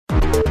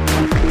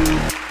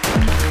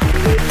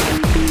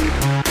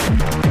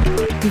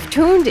You've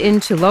tuned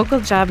into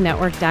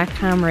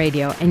localjobnetwork.com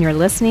radio, and you're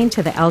listening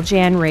to the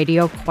LJN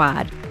Radio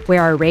Quad,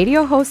 where our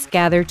radio hosts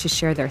gather to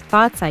share their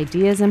thoughts,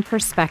 ideas, and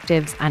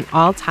perspectives on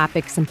all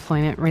topics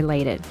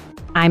employment-related.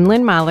 I'm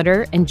Lynn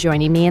Molitor, and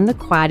joining me in the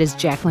quad is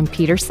Jacqueline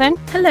Peterson.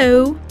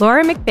 Hello.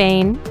 Laura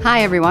McBain.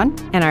 Hi, everyone.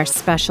 And our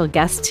special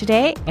guest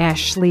today,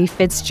 Ashley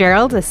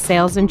Fitzgerald, a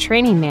Sales and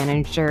Training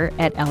Manager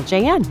at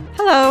LJN.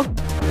 Hello.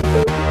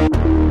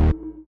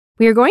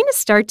 We are going to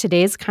start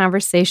today's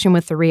conversation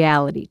with a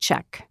reality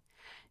check.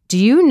 Do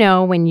you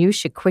know when you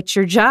should quit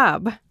your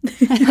job?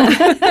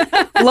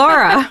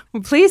 Laura,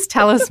 please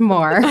tell us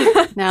more.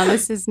 Now,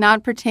 this is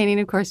not pertaining,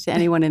 of course, to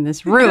anyone in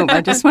this room.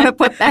 I just want to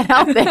put that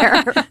out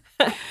there.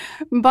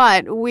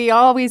 But we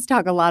always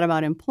talk a lot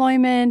about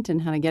employment and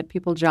how to get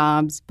people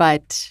jobs.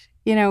 But,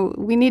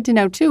 we need to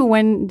know, too,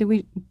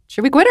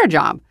 should we quit our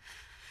job?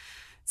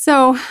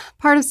 So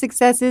part of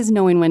success is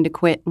knowing when to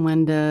quit and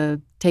when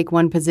to take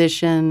one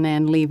position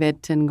and leave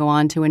it and go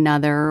on to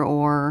another,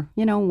 or,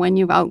 when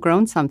you've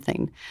outgrown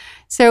something.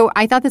 So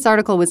I thought this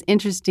article was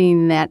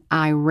interesting that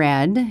I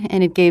read,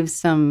 and it gave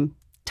some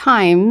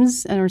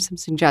times or some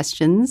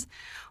suggestions.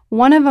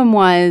 One of them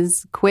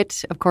was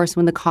quit, of course,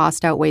 when the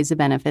cost outweighs the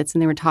benefits.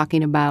 And they were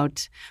talking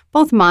about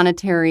both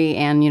monetary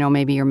and,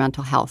 maybe your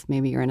mental health.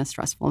 Maybe you're in a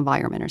stressful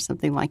environment or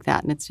something like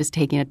that, and it's just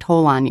taking a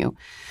toll on you.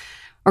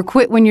 Or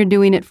quit when you're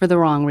doing it for the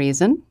wrong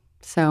reason.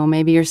 So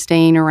maybe you're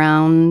staying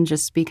around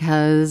just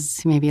because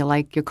maybe you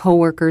like your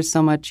coworkers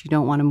so much you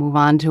don't want to move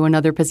on to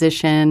another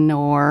position,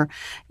 or,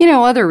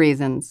 other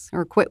reasons.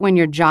 Or quit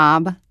your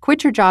job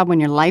when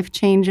your life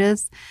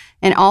changes,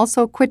 and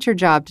also quit your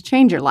job to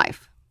change your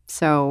life.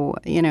 So,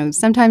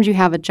 sometimes you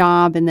have a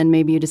job and then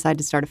maybe you decide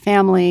to start a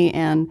family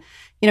and,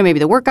 maybe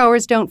the work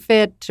hours don't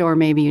fit, or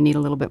maybe you need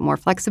a little bit more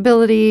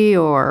flexibility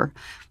or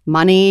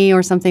money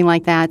or something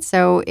like that.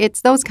 So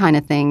it's those kind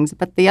of things.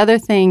 But the other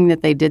thing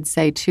that they did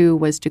say, too,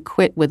 was to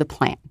quit with a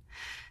plan.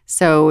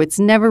 So it's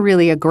never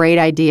really a great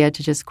idea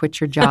to just quit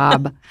your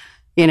job,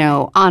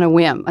 on a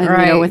whim,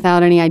 right.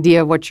 Without any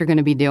idea of what you're going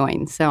to be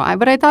doing.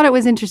 But I thought it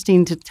was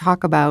interesting to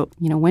talk about,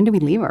 when do we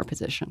leave our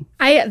position?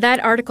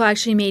 That article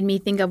actually made me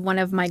think of one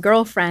of my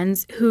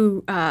girlfriends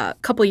who a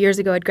couple years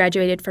ago had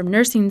graduated from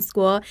nursing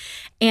school.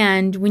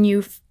 And when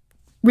you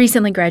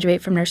recently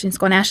graduate from nursing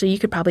school, and Ashley, you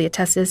could probably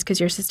attest to this because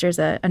your sister's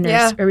a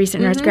nurse, a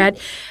recent nurse grad,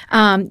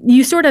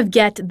 you sort of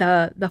get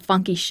the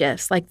funky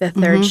shifts, like the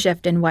third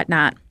shift and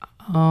whatnot.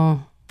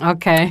 Oh,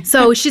 okay.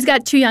 So she's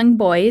got 2 young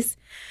boys,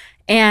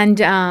 and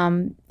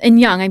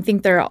young, I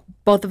think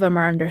both of them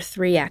are under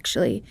 3,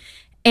 actually.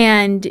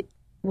 And,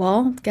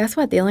 well, guess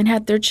what? They only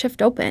had third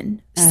shift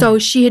open. So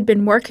she had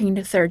been working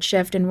the third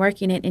shift and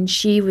working it, and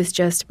she was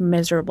just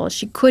miserable.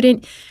 She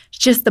couldn't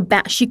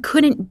she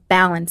couldn't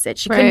balance it.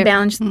 She couldn't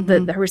balance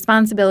the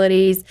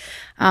responsibilities,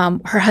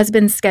 her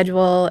husband's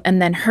schedule,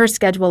 and then her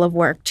schedule of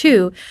work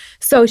too.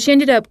 So she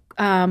ended up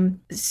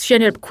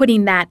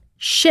quitting that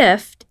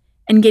shift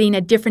and getting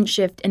a different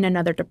shift in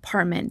another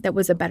department that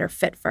was a better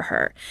fit for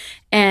her.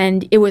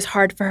 And it was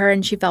hard for her,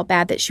 and she felt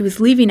bad that she was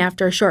leaving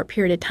after a short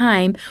period of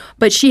time,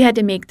 but she had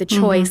to make the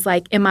choice,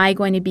 like, am I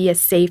going to be a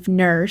safe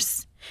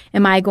nurse?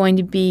 Am I going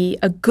to be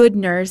a good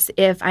nurse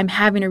if I'm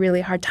having a really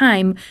hard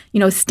time,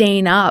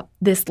 staying up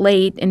this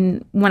late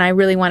and when I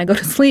really want to go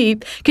to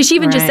sleep? Because she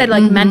even just said,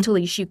 like,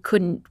 mentally she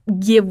couldn't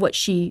give what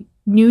she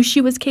knew she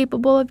was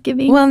capable of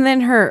giving. Well, and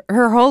then her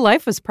whole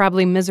life was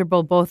probably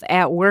miserable both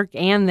at work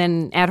and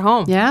then at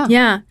home.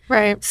 Yeah.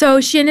 Right.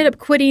 So she ended up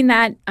quitting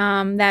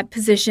that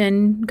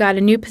position, got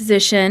a new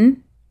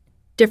position,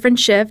 different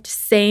shift,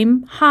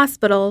 same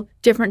hospital,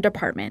 different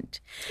department.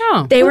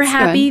 Oh, they were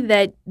happy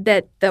that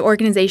the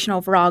organization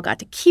overall got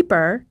to keep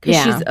her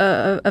because she's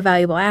a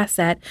valuable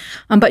asset,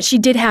 but she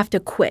did have to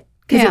quit.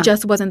 Because it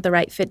just wasn't the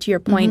right fit, to your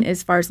point,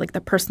 as far as, like,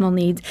 the personal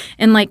needs.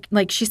 And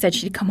like she said,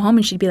 she'd come home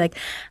and she'd be like,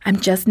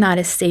 I'm just not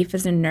as safe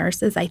as a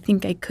nurse as I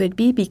think I could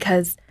be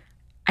because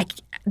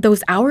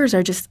those hours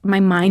are just, my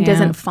mind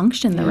doesn't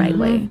function the right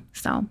way.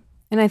 So.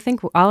 And I think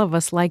all of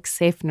us like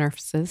safe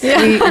nurses.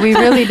 Yeah. We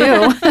really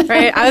do.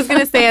 Right. I was going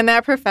to say, in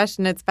that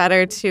profession, it's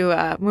better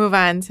to move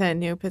on to a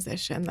new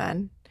position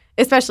then,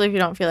 especially if you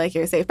don't feel like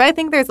you're safe. But I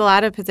think there's a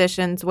lot of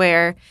positions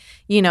where,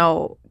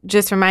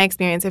 just from my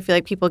experience, I feel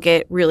like people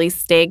get really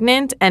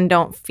stagnant and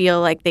don't feel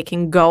like they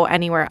can go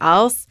anywhere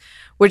else,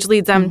 which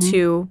leads them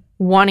to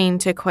wanting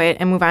to quit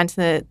and move on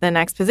to the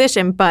next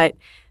position. But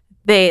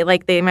they,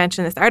 like they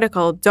mentioned in this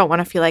article, don't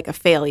want to feel like a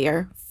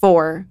failure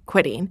for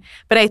quitting.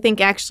 But I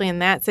think actually in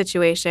that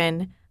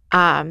situation,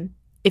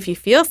 if you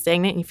feel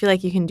stagnant and you feel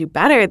like you can do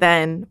better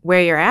than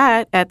where you're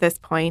at this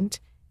point,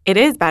 it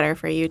is better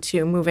for you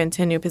to move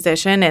into a new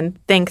position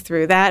and think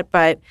through that.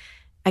 But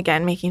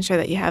again, making sure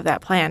that you have that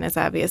plan is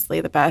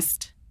obviously the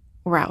best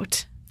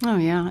route. Oh,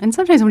 yeah. And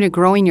sometimes when you're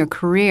growing your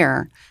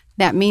career,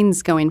 that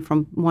means going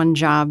from one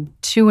job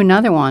to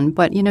another one.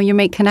 But, you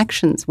make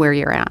connections where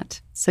you're at.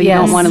 So you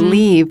don't want to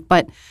leave.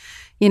 But,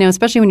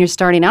 especially when you're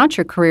starting out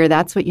your career,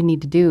 that's what you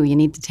need to do. You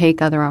need to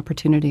take other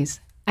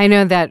opportunities. I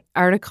know that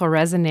article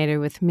resonated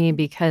with me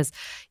because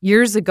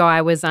years ago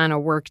I was on a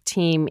work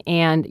team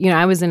and,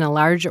 I was in a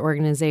large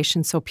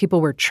organization, so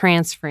people were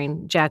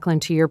transferring. Jacqueline,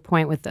 to your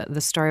point with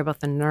the story about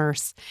the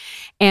nurse.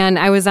 And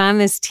I was on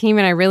this team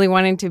and I really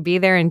wanted to be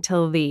there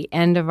until the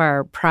end of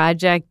our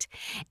project.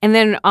 And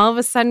then all of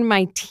a sudden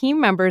my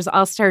team members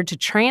all started to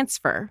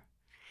transfer.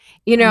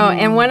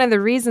 And one of the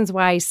reasons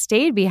why I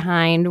stayed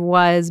behind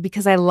was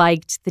because I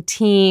liked the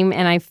team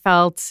and I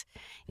felt...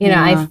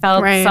 I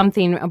felt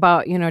something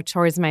about,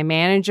 towards my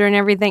manager and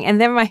everything. And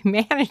then my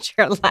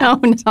manager left. Oh,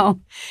 no.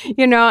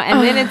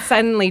 And then it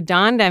suddenly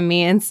dawned on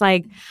me. It's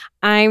like,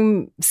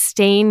 I'm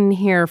staying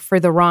here for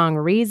the wrong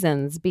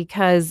reasons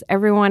because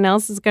everyone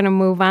else is going to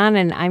move on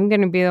and I'm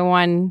going to be the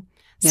one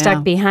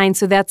stuck behind.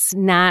 So that's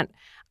not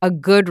a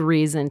good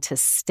reason to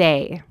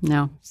stay.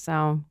 No.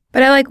 So.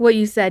 But I like what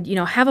you said,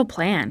 have a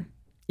plan.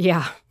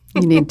 Yeah.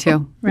 You need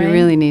to. Right? You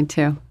really need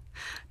to.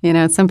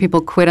 Some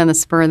people quit on the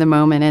spur of the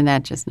moment, and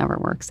that just never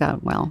works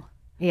out well.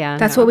 Yeah,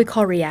 that's what we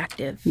call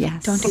reactive.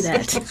 Yes. Don't do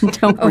that.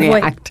 Don't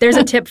react. There's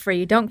a tip for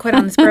you. Don't quit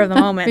on the spur of the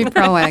moment. Be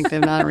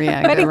proactive, not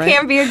reactive. But it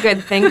can be a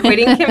good thing.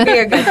 Quitting can be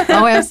a good thing.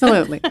 Oh,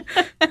 absolutely.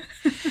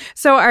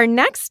 So our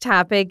next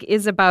topic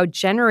is about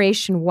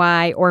Generation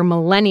Y or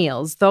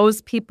millennials,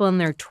 those people in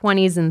their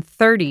 20s and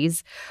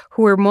 30s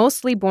who were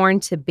mostly born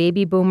to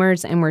baby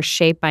boomers and were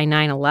shaped by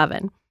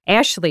 9/11.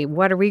 Ashley,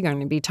 what are we going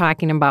to be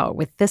talking about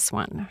with this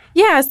one?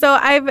 Yeah, so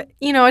I've,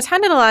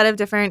 attended a lot of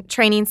different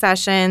training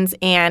sessions,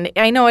 and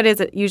I know it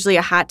is usually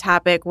a hot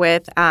topic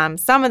with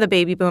some of the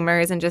baby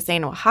boomers and just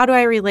saying, well, how do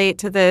I relate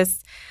to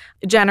this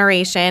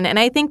generation? And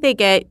I think they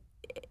get,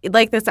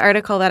 like this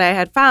article that I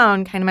had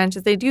found kind of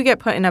mentions, they do get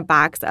put in a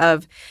box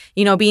of,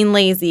 being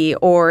lazy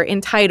or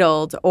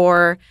entitled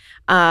or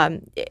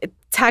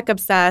tech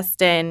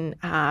obsessed and,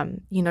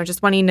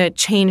 just wanting to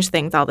change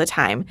things all the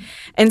time.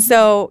 And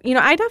so,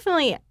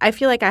 I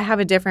feel like I have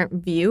a different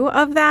view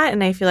of that.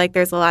 And I feel like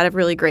there's a lot of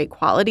really great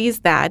qualities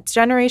that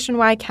Generation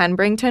Y can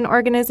bring to an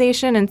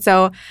organization. And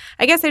so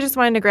I guess I just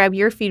wanted to grab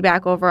your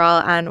feedback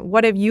overall on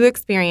what have you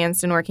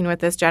experienced in working with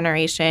this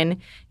generation?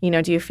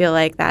 Do you feel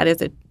like that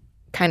is a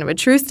kind of a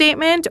true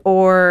statement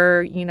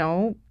or,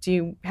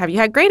 have you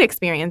had great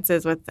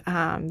experiences with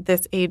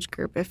this age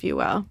group, if you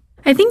will?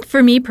 I think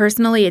for me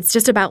personally, it's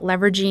just about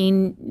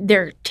leveraging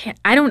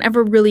I don't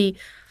ever really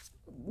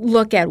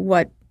look at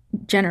what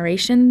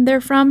generation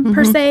they're from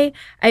per se.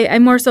 I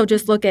more so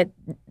just look at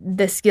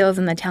the skills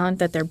and the talent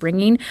that they're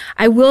bringing.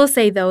 I will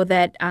say, though,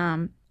 that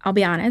I'll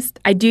be honest,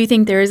 I do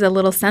think there is a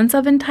little sense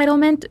of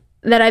entitlement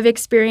that I've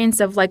experienced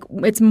of like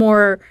it's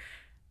more,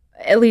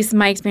 at least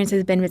my experience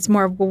has been, it's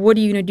more of, well, what are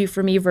you going to do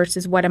for me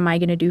versus what am I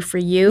going to do for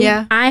you?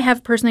 Yeah. I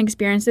have personally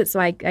experienced it, so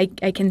I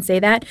can say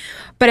that.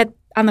 But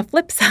on the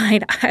flip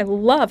side, I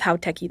love how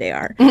techie they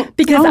are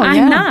because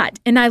I'm not.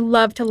 And I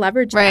love to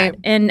leverage that.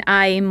 And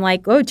I'm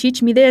like, oh,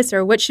 teach me this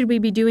or what should we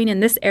be doing in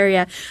this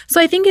area? So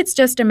I think it's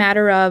just a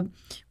matter of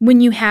when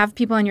you have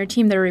people on your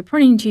team that are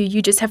reporting to you,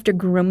 you just have to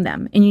groom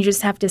them. And you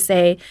just have to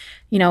say,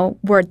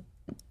 we're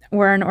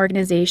an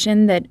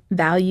organization that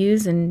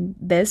values and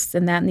this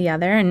and that and the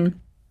other. And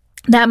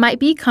that might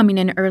be coming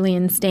in early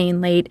and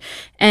staying late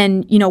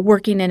and,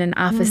 working in an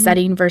office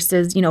setting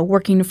versus,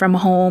 working from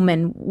home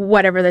and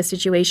whatever the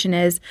situation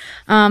is.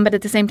 But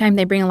at the same time,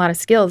 they bring a lot of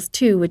skills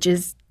too, which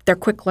is they're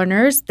quick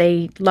learners.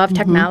 They love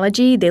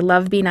technology. They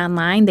love being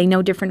online. They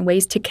know different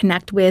ways to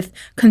connect with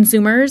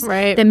consumers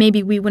that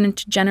maybe we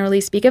wouldn't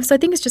generally speak of. So I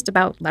think it's just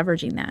about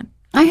leveraging that.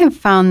 I have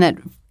found that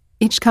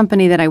each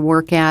company that I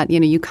work at,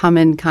 you come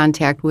in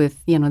contact with,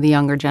 the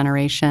younger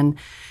generation.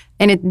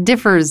 And it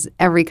differs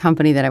every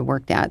company that I've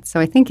worked at. So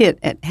I think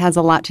it has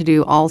a lot to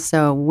do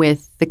also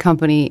with the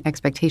company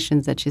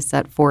expectations that you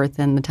set forth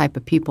and the type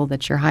of people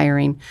that you're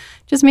hiring.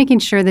 Just making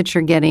sure that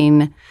you're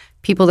getting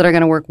people that are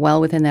going to work well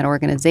within that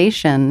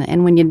organization.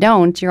 And when you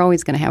don't, you're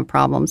always going to have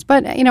problems.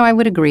 But, I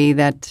would agree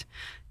that,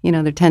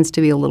 there tends to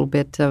be a little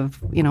bit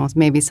of,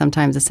 maybe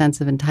sometimes a sense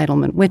of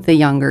entitlement with the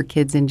younger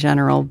kids in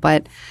general.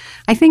 But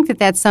I think that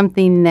that's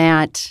something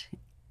that,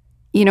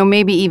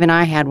 maybe even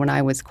I had when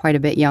I was quite a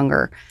bit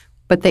younger,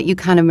 but that you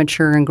kind of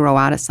mature and grow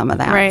out of some of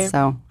that. Right.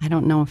 So I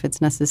don't know if it's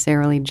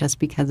necessarily just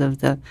because of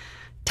the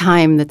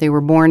time that they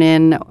were born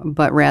in,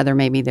 but rather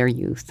maybe their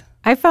youth.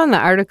 I found the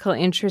article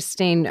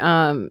interesting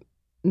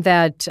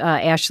that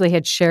Ashley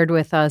had shared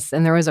with us,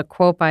 and there was a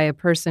quote by a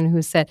person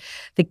who said,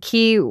 the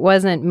key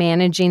wasn't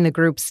managing the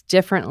groups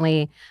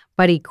differently,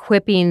 but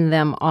equipping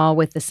them all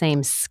with the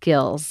same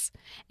skills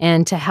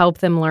and to help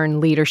them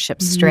learn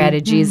leadership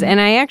strategies. And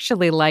I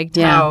actually liked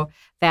how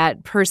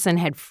that person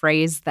had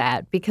phrased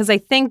that because I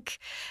think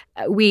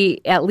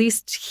we, at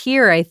least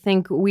here, I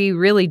think we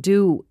really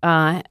do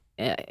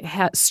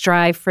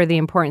strive for the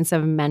importance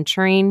of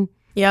mentoring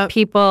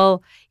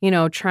people,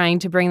 trying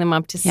to bring them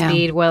up to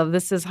speed. Well,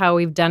 this is how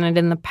we've done it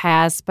in the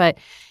past, but,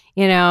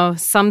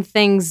 some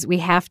things we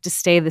have to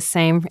stay the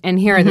same, and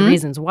here are the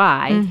reasons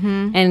why.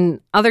 And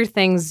other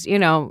things,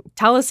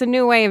 tell us a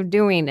new way of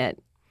doing it.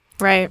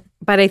 Right.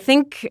 But I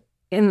think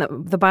in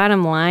the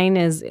bottom line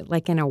is,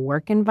 like in a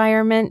work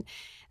environment,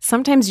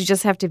 sometimes you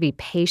just have to be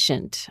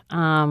patient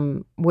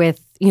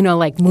with,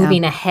 like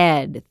moving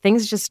ahead.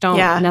 Things just don't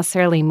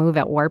necessarily move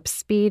at warp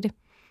speed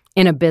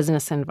in a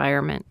business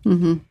environment.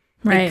 Mm-hmm.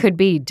 Right. It could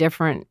be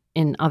different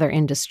in other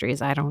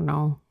industries. I don't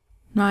know.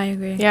 No, I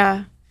agree.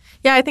 Yeah.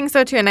 Yeah, I think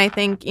so too. And I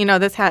think,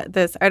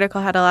 this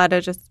article had a lot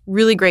of just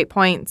really great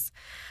points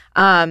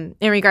in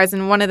regards.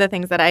 And one of the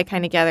things that I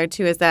kind of gathered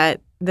too is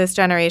that this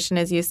generation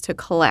is used to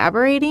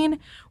collaborating,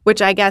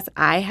 which I guess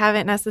I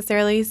haven't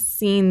necessarily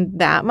seen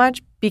that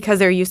much because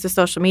they're used to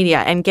social media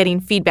and getting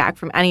feedback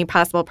from any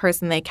possible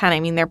person they can. I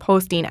mean, they're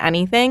posting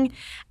anything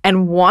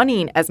and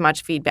wanting as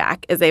much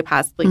feedback as they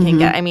possibly can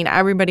get. I mean,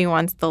 everybody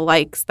wants the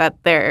likes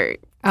that their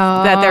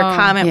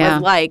comment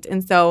was liked.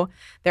 And so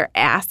they're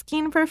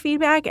asking for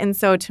feedback. And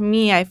so to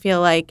me, I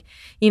feel like,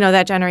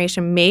 that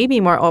generation may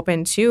be more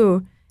open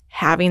to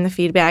having the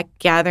feedback,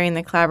 gathering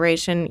the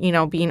collaboration,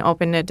 being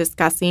open to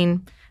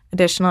discussing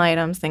additional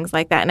items, things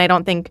like that. And I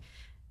don't think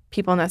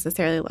people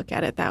necessarily look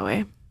at it that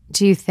way.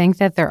 Do you think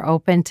that they're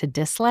open to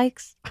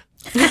dislikes?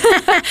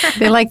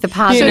 They like the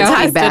positive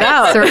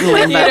feedback,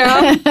 certainly.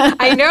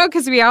 I know,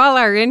 because we all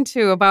are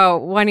into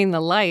about wanting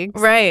the likes.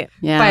 Right.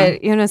 Yeah.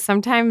 But,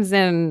 sometimes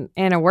in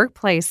a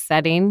workplace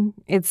setting,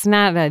 it's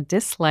not a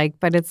dislike,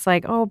 but it's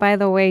like, oh, by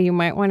the way, you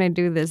might want to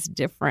do this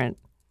different.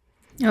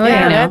 Oh,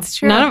 yeah. That's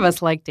true. None of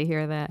us like to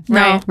hear that.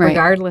 Right.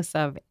 Regardless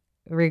of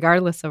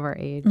our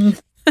age.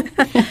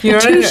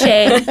 Touche.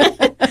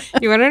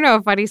 You want to know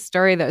a funny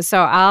story, though? So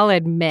I'll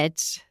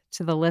admit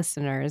to the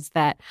listeners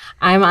that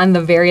I'm on the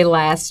very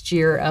last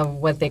year of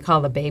what they call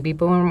the baby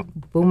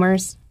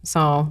boomers.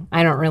 So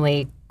I don't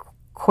really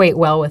equate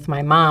well with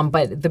my mom,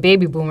 but the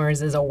baby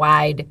boomers is a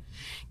wide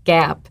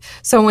gap.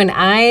 So when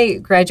I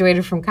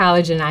graduated from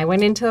college and I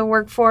went into the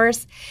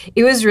workforce,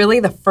 it was really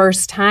the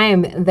first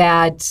time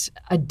that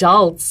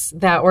adults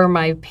that were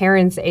my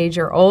parents' age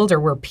or older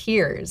were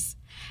peers.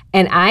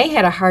 And I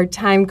had a hard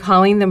time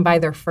calling them by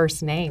their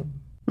first name.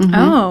 Mm-hmm.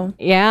 Oh.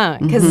 Yeah,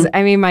 because,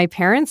 my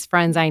parents'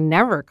 friends, I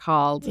never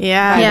called by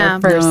their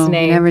first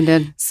name. Never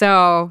did.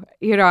 So,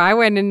 I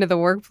went into the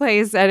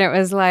workplace and it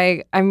was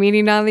like, I'm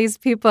meeting all these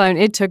people. And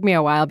it took me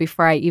a while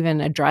before I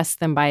even addressed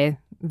them by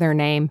their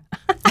name.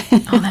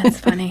 Oh, that's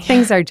funny.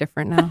 Things are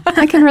different now.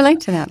 I can relate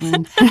to that,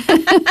 Lynn.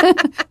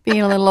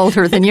 Being a little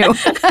older than you.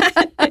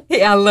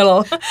 Yeah, a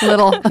little.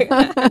 Little.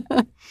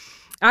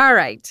 All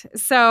right.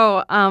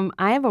 So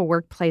I have a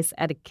workplace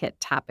etiquette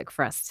topic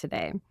for us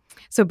today.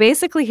 So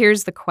basically,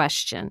 here's the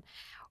question.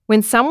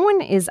 When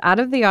someone is out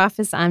of the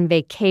office on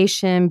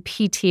vacation,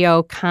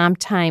 PTO, comp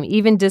time,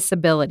 even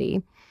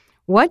disability,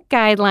 what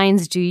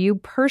guidelines do you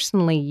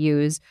personally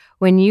use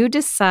when you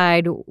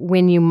decide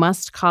when you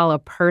must call a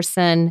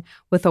person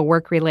with a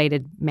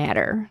work-related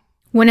matter?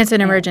 When it's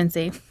an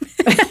emergency.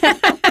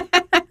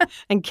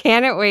 And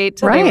can it wait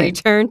till they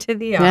return to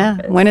the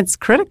office? Yeah, when it's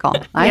critical,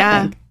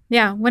 I think.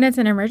 Yeah, when it's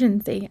an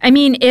emergency. I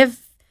mean,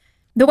 if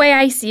the way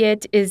I see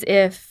it is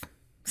if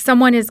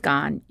someone is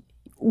gone,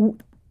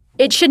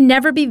 it should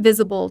never be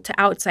visible to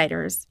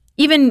outsiders,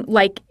 even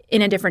like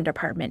in a different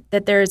department,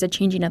 that there is a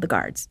changing of the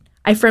guards.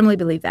 I firmly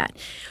believe that.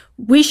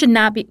 We should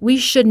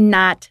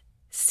not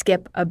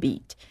skip a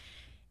beat.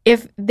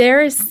 If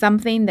there is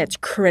something that's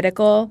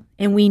critical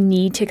and we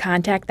need to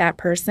contact that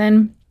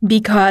person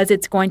because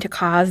it's going to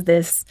cause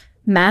this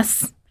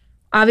mess,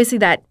 obviously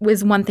that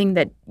was one thing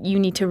that you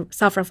need to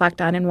self-reflect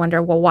on and wonder,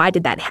 well, why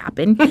did that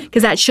happen?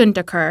 Because that shouldn't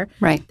occur.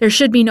 Right. There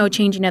should be no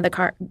changing of the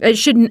car. It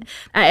shouldn't.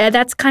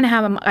 That's kind of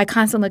how I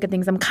constantly look at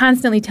things. I'm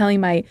constantly telling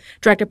my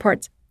direct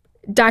reports,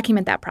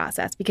 document that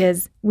process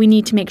because we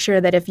need to make sure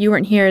that if you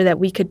weren't here that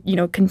we could,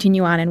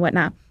 continue on and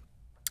whatnot.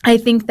 I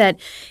think that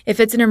if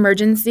it's an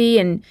emergency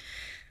and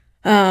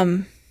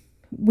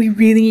we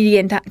really need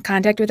to get in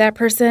contact with that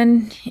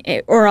person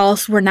or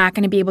else we're not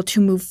going to be able to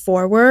move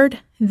forward,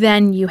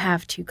 then you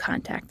have to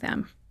contact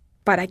them.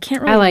 But I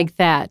can't really... I like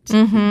that.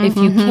 Mm-hmm, if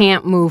you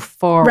can't move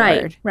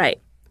forward.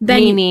 Right. Then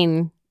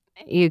meaning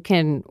you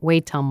can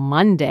wait till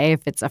Monday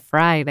if it's a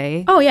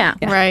Friday. Oh, yeah.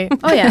 Right.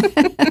 Oh, yeah.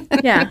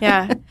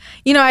 Yeah.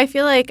 I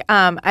feel like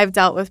I've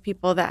dealt with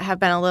people that have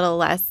been a little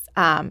less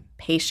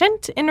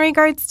patient in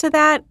regards to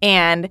that,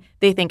 and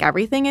they think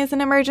everything is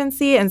an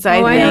emergency. And so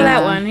I know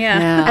that one.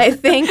 Yeah. I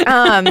think,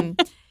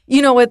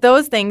 with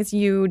those things,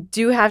 you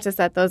do have to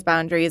set those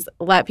boundaries,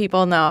 let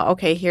people know,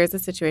 okay, here's a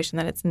situation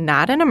that it's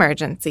not an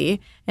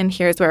emergency, and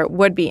here's where it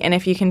would be. And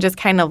if you can just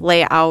kind of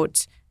lay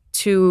out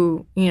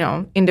to,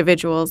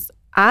 individuals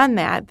on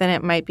that, then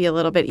it might be a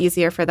little bit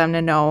easier for them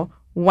to know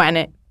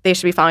when they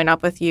should be following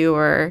up with you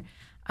or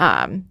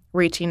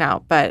reaching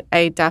out. But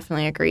I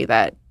definitely agree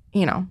that,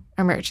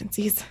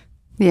 emergencies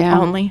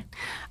only.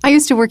 I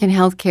used to work in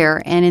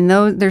healthcare, and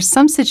in there's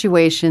some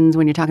situations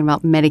when you're talking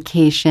about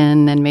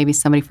medication and maybe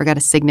somebody forgot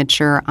a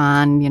signature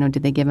on,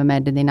 did they give a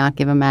med, did they not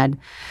give a med?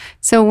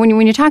 So when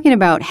you're talking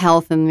about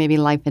health and maybe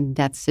life and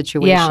death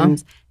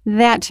situations,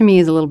 that to me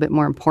is a little bit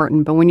more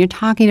important. But when you're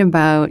talking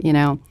about,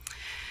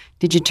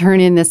 did you turn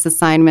in this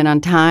assignment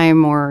on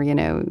time or,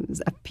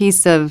 a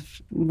piece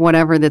of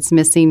whatever that's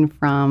missing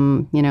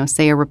from,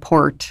 say a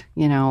report,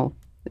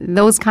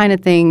 those kind of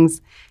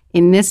things,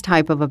 in this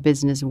type of a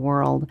business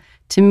world,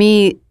 to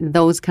me,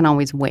 those can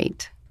always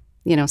wait.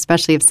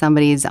 Especially if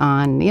somebody's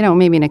on,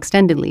 maybe an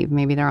extended leave.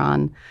 Maybe they're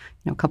on,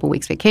 a couple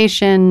weeks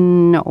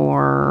vacation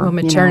or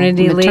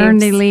maternity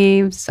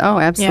leaves. Oh,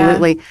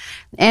 absolutely. Yeah.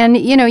 And,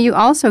 you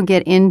also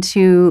get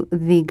into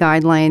the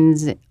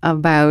guidelines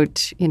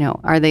about,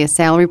 are they a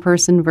salary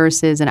person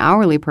versus an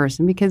hourly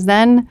person? Because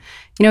then,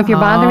 if you're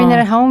bothering them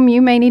at home,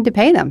 you may need to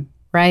pay them.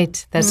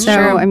 Right. That's true.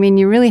 So,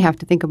 you really have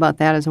to think about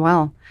that as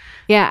well.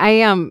 Yeah,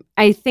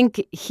 I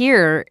think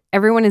here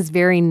everyone is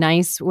very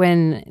nice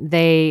when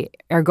they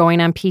are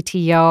going on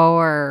PTO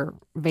or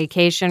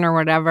vacation or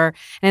whatever.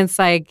 And it's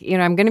like,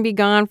 I'm going to be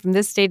gone from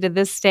this state to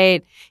this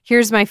state.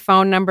 Here's my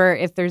phone number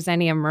if there's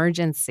any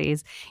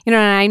emergencies. And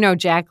I know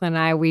Jacqueline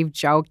and I, we've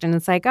joked and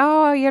it's like,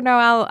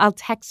 I'll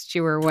text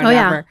you or whatever. Oh,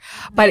 yeah.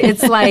 But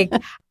it's like,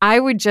 I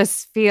would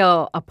just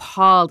feel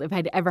appalled if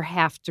I'd ever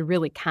have to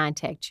really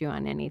contact you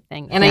on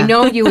anything. And I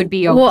know you would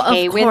be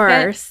okay with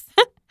it.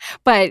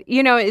 But,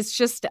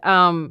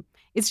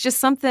 it's just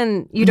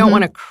something you don't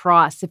want to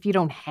cross if you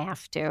don't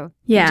have to.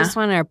 Yeah. You just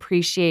want to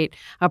appreciate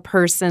a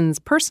person's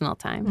personal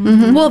time.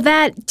 Mm-hmm. Well,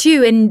 that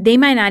too, and they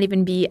might not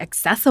even be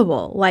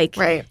accessible, like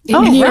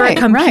near a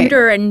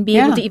computer and be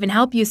able to even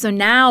help you. So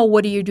now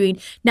what are you doing?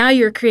 Now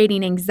you're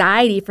creating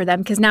anxiety for them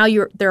because now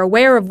they're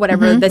aware of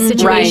whatever the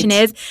situation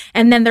is.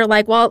 And then they're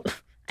like, well,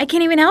 I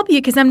can't even help you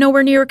because I'm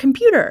nowhere near a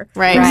computer.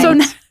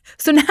 Right.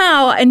 So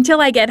now, until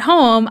I get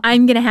home,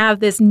 I'm going to have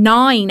this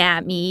gnawing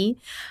at me.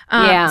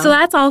 So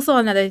that's also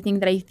another thing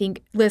that I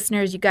think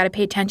listeners, you got to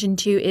pay attention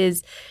to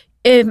is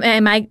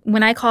when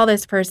I call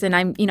this person,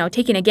 I'm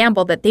taking a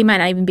gamble that they might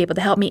not even be able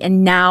to help me,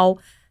 and now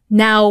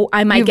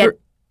I might get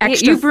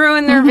extra. You've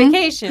ruined their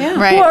vacation,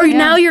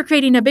 Now you're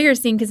creating a bigger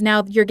scene because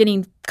now you're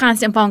getting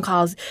constant phone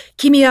calls.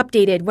 Keep me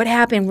updated. What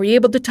happened? Were you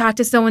able to talk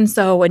to so and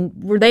so, and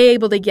were they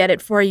able to get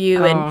it for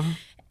you? And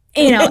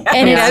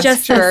and it's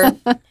just true.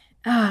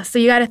 So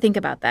you got to think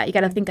about that. You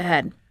got to think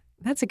ahead.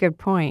 That's a good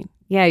point.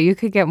 Yeah, you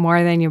could get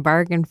more than you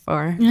bargained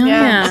for.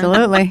 Yeah.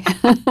 Absolutely.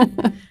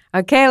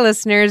 Okay,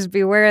 listeners,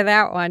 beware of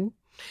that one.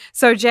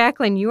 So,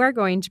 Jacqueline, you are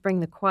going to bring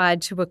the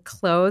quad to a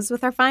close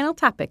with our final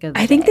topic of the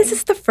day. I think this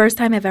is the first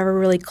time I've ever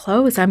really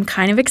closed. I'm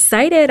kind of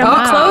excited.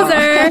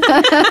 I'm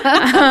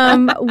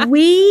a closer.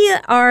 We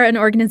are an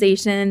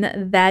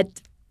organization that,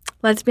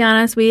 let's be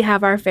honest, we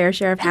have our fair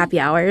share of happy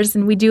hours,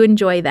 and we do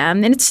enjoy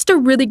them. And it's just a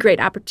really great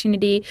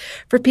opportunity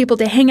for people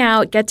to hang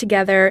out, get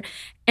together,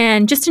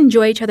 and just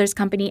enjoy each other's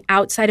company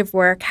outside of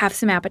work, have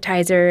some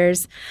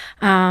appetizers,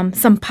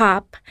 some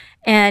pop,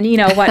 and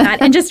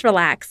whatnot, and just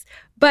relax.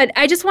 But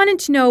I just wanted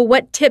to know,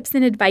 what tips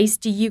and advice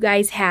do you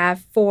guys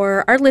have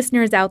for our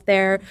listeners out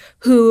there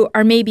who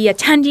are maybe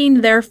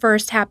attending their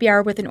first happy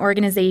hour with an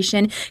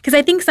organization? Because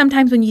I think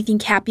sometimes when you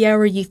think happy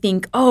hour, you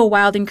think, oh,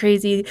 wild and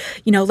crazy,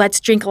 let's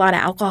drink a lot of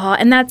alcohol.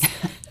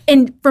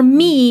 And for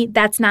me,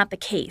 that's not the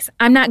case.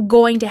 I'm not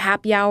going to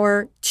happy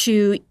hour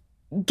to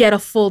get a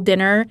full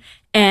dinner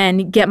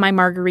and get my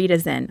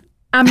margaritas in.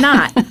 I'm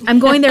not. I'm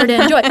going there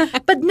to enjoy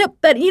it.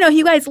 But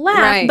you guys laugh.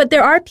 Right. But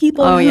there are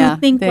people who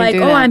think like,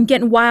 I'm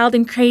getting wild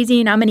and crazy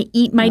and I'm going to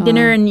eat my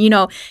dinner and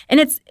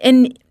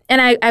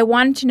I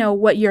wanted to know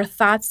what your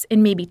thoughts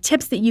and maybe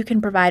tips that you can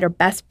provide or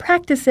best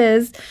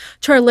practices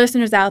to our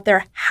listeners out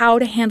there, how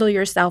to handle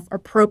yourself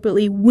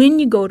appropriately when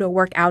you go to a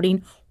work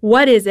outing.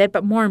 What is it?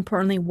 But more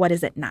importantly, what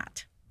is it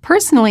not?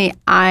 Personally,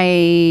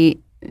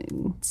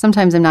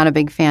 sometimes I'm not a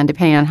big fan,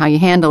 depending on how you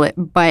handle it,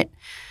 but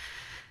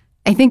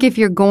I think if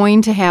you're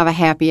going to have a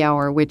happy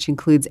hour, which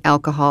includes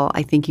alcohol,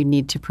 I think you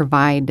need to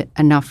provide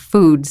enough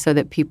food so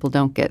that people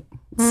don't get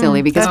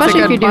silly. Because especially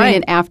if you're doing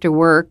it after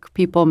work,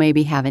 people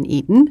maybe haven't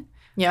eaten.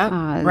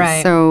 Yeah,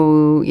 right.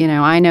 So,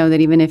 I know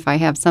that even if I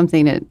have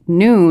something at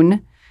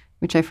noon,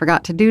 which I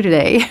forgot to do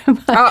today,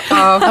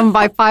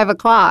 by 5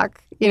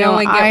 o'clock,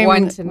 only get I'm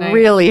one tonight.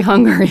 Really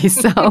hungry.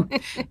 So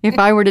if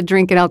I were to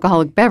drink an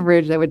alcoholic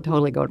beverage, that would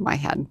totally go to my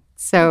head.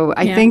 So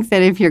I think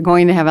that if you're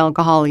going to have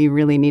alcohol, you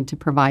really need to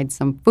provide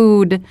some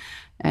food.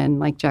 And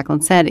like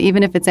Jacqueline said,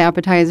 even if it's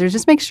appetizers,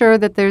 just make sure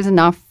that there's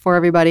enough for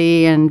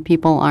everybody and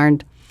people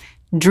aren't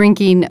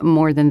drinking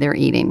more than they're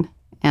eating.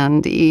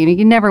 And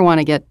you never want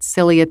to get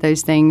silly at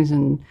those things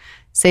and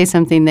say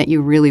something that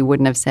you really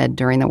wouldn't have said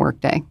during the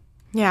workday.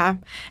 Yeah.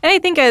 And I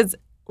think as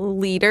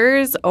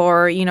leaders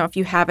or, if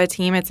you have a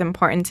team, it's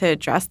important to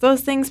address those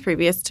things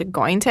previous to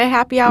going to a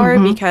happy hour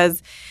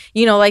because,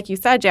 like you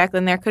said,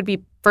 Jacqueline, there could be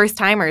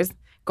first-timers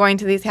going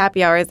to these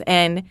happy hours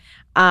and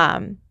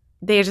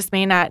they just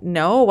may not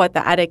know what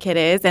the etiquette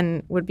is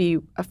and would be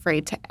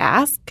afraid to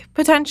ask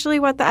potentially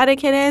what the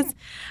etiquette is.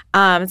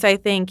 So I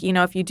think,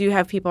 if you do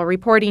have people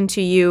reporting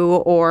to you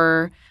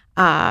or,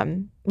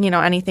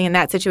 anything in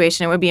that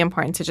situation, it would be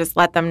important to just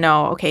let them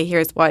know, okay,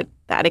 here's what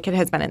the etiquette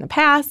has been in the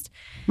past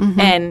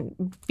and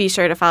be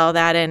sure to follow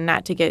that and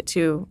not to get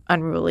too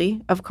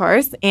unruly, of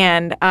course.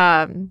 And,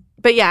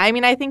 but yeah,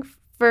 I think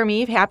for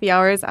me, happy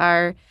hours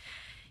are,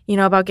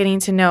 about getting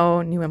to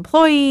know new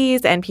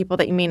employees and people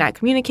that you may not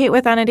communicate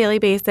with on a daily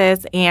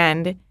basis.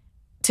 And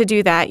to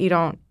do that, you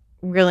don't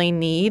really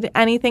need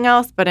anything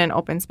else but an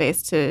open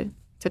space to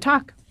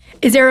talk.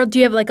 Do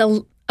you have like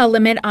a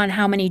limit on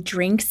how many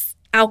drinks,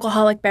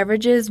 alcoholic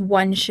beverages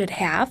one should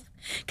have?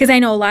 Because I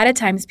know a lot of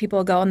times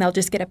people go and they'll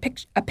just get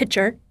a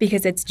pitcher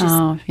because it's just,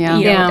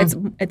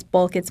 it's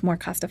bulk, it's more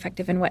cost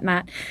effective and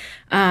whatnot.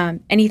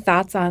 Any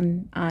thoughts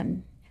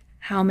on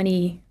how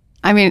many?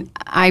 I mean,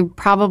 I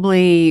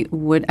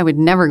would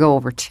never go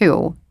over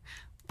 2,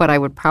 but I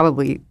would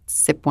probably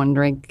sip 1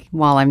 drink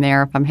while I'm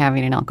there if I'm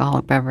having an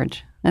alcoholic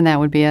beverage, and that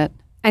would be it.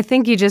 I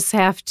think you just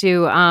have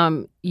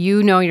to,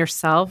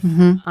 yourself,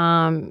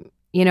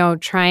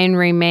 try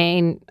and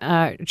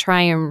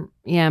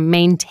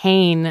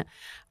maintain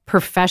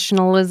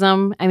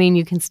professionalism. I mean,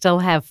 you can still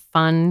have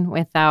fun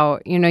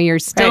without, you're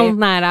still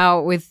not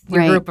out with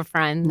your group of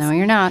friends. No,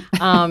 you're not.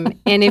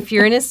 And if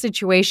you're in a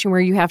situation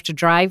where you have to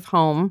drive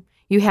home,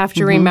 you have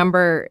to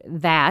remember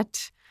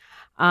that.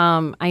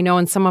 I know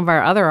in some of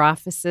our other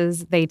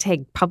offices, they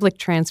take public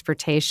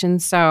transportation.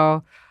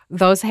 So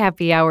those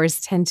happy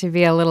hours tend to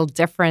be a little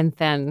different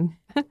than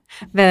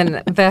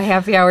the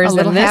happy hours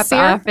in this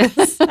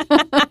office.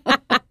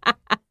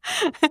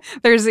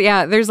 There's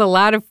a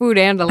lot of food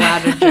and a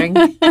lot of drink.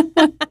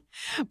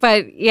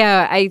 But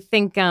yeah, I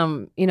think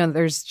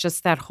there's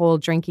just that whole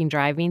drinking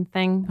driving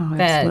thing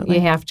that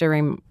you have to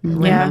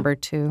remember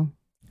too.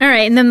 All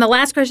right, and then the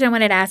last question I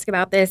wanted to ask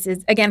about this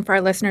is, again, for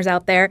our listeners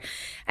out there,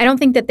 I don't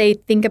think that they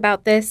think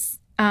about this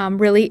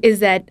really,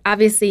 is that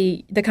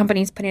obviously the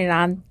company's putting it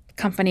on, the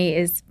company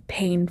is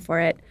paying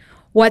for it.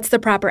 What's the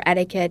proper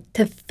etiquette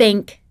to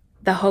thank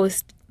the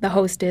host, the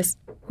hostess,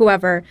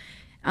 whoever,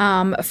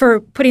 for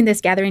putting this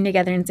gathering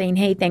together and saying,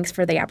 hey, thanks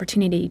for the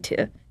opportunity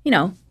to,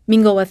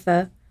 mingle with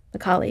the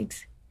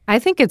colleagues? I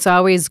think it's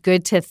always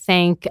good to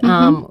thank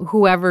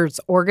whoever's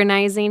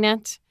organizing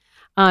it.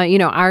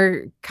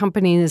 Our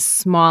company is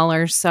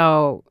smaller,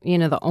 so,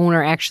 the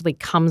owner actually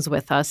comes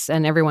with us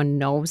and everyone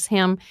knows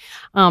him.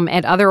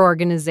 At other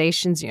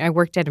organizations, I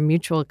worked at a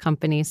mutual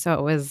company, so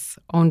it was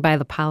owned by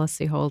the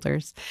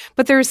policyholders.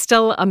 But there was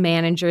still a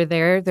manager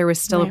there. There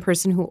was still a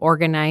person who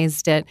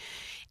organized it.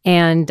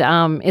 And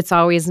it's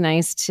always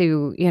nice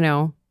to,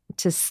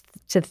 to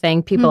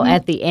thank people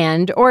at the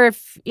end. Or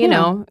if,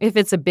 if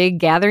it's a big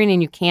gathering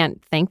and you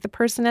can't thank the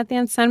person at the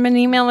end, send them an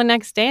email the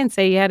next day and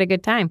say you had a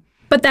good time.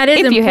 But that is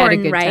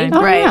important, right?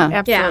 Oh, right, yeah.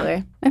 absolutely.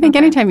 Yeah. I think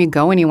anytime you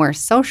go anywhere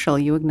social,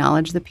 you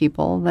acknowledge the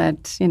people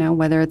that,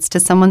 whether it's to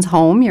someone's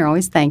home, you're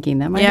always thanking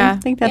them. I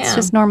think that's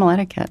just normal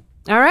etiquette.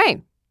 All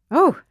right.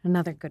 Oh,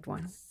 another good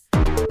one.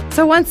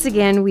 So once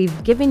again,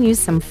 we've given you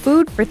some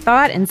food for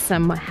thought and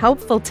some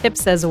helpful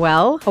tips as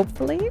well,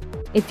 hopefully.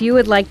 If you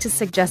would like to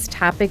suggest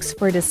topics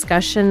for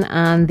discussion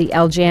on the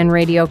LJN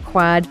Radio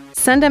Quad,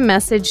 send a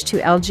message to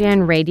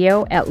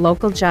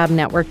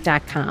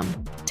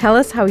ljanradio@localjobnetwork.com. Tell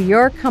us how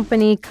your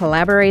company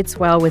collaborates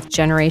well with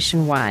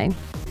Generation Y.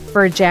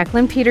 For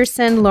Jacqueline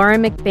Peterson, Laura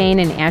McBain,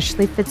 and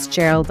Ashley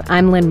Fitzgerald,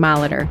 I'm Lynn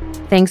Molitor.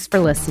 Thanks for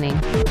listening.